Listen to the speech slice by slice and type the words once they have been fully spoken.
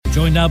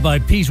Joined now by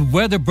Pete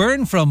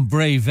Weatherburn from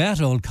Bray Vet,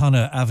 Old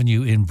Connaught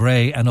Avenue in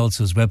Bray, and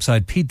also his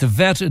website,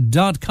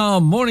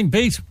 petethevet.com. Morning,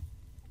 Pete.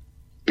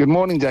 Good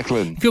morning,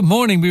 Declan. Good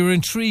morning. We were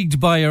intrigued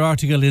by your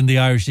article in the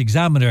Irish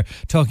Examiner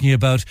talking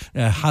about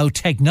how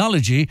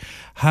technology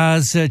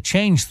has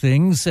changed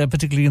things,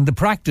 particularly in the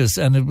practice.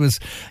 And it was,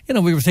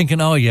 we were thinking,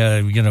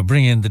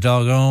 bring in the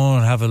dog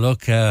on, have a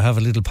look, have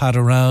a little pat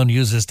around,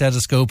 use a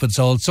stethoscope, it's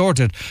all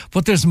sorted.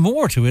 But there's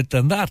more to it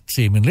than that,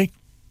 seemingly.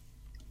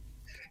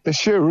 There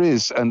sure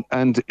is,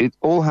 and it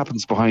all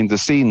happens behind the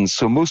scenes,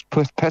 so most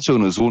pet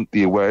owners won't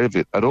be aware of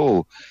it at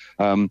all.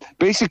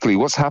 Basically,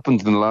 what's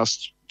happened in the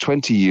last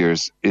 20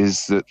 years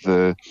is that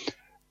the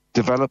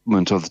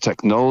development of the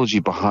technology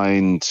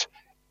behind,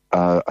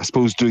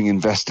 doing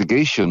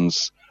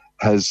investigations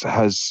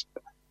has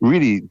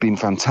really been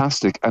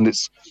fantastic, and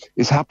it's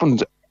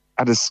happened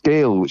at a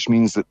scale which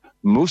means that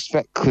most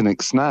vet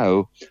clinics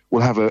now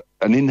will have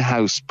an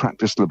in-house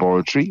practice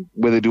laboratory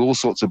where they do all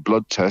sorts of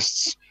blood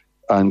tests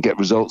and get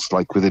results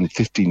like within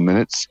 15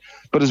 minutes.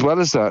 But as well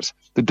as that,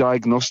 the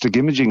diagnostic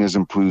imaging has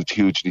improved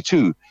hugely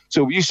too.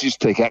 So we used to just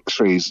take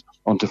x-rays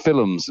onto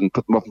films and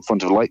put them up in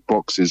front of light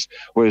boxes,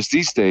 whereas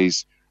these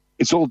days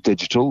it's all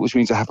digital, which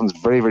means it happens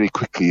very, very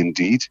quickly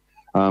indeed.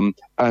 And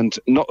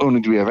not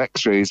only do we have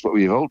x-rays, but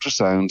we have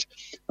ultrasound.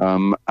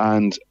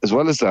 And as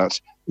well as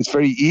that, it's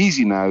very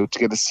easy now to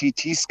get a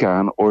CT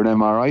scan or an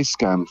MRI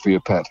scan for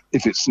your pet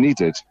if it's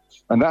needed.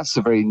 And that's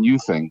a very new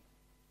thing.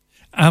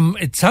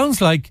 It sounds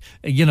like,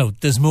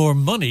 there's more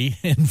money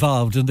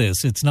involved in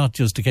this. It's not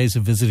just a case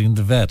of visiting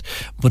the vet.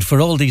 But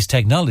for all these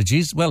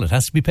technologies, well, it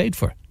has to be paid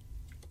for.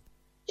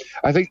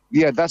 I think,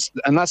 that's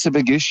a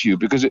big issue,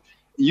 because it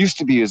used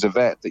to be as a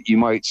vet that you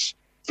might,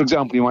 for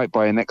example, you might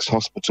buy an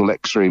ex-hospital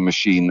x-ray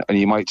machine and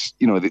you might,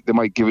 they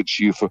might give it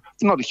to you for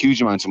not a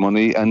huge amount of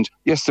money. And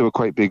yes, there were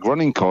quite big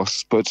running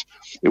costs, but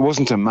it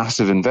wasn't a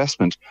massive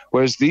investment.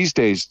 Whereas these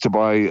days to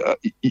buy,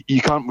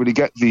 you can't really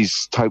get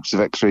these types of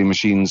x-ray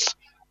machines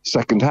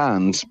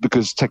second-hand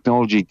because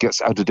technology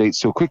gets out of date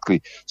so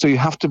quickly. So you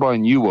have to buy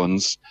new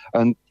ones.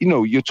 And,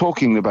 you're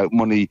talking about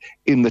money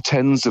in the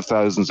tens of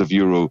thousands of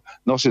euro,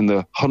 not in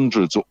the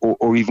hundreds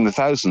or even the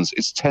thousands.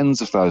 It's tens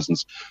of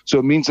thousands. So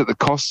it means that the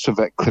costs for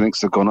vet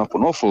clinics have gone up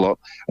an awful lot.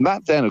 And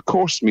that then, of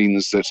course,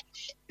 means that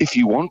if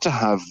you want to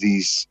have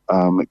these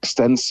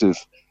extensive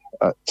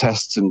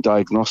tests and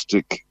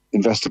diagnostic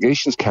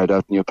investigations carried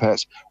out in your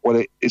pet,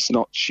 well, it's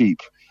not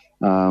cheap.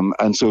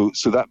 And so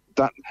that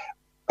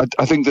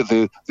I think that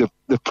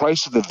the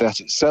price of the vet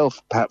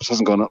itself perhaps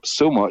hasn't gone up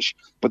so much,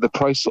 but the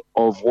price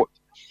of what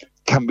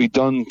can be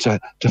done to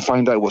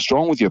find out what's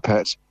wrong with your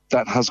pet,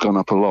 that has gone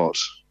up a lot.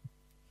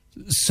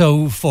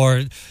 So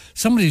for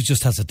somebody who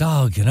just has a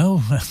dog,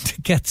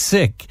 to get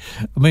sick,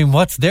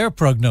 what's their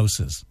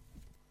prognosis?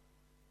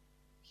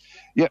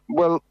 Yeah,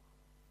 well,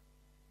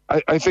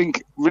 I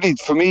think really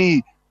for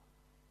me,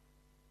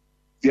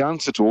 the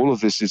answer to all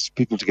of this is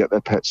people to get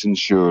their pets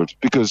insured,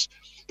 because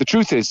the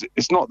truth is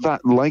it's not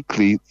that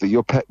likely that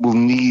your pet will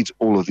need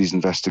all of these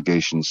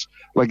investigations.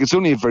 Like, it's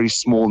only a very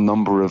small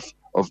number of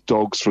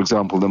dogs, for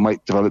example, that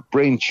might develop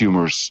brain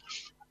tumours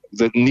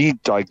that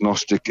need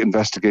diagnostic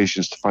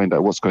investigations to find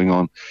out what's going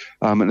on.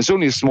 And it's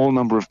only a small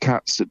number of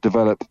cats that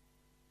develop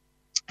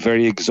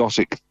very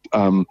exotic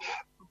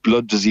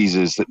blood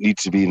diseases that need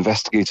to be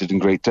investigated in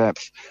great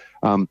depth.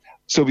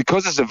 So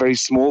because there's a very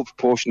small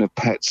proportion of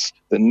pets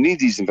that need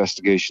these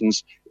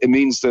investigations, it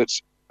means that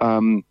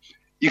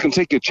you can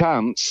take your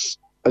chance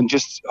and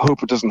just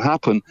hope it doesn't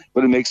happen,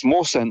 but it makes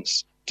more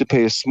sense to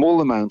pay a small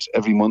amount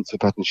every month for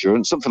pet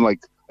insurance, something like,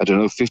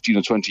 15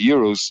 or 20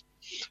 euros.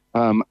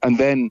 And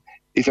then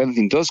if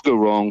anything does go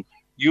wrong,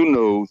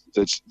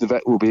 that the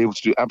vet will be able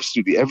to do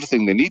absolutely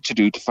everything they need to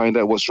do to find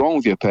out what's wrong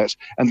with your pet.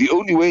 And the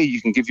only way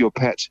you can give your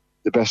pet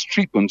the best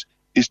treatment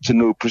is to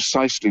know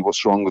precisely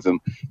what's wrong with them.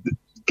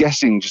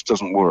 Guessing just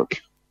doesn't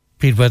work.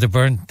 Pete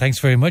Weatherburn, thanks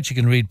very much. You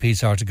can read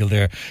Pete's article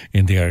there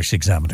in the Irish Examiner.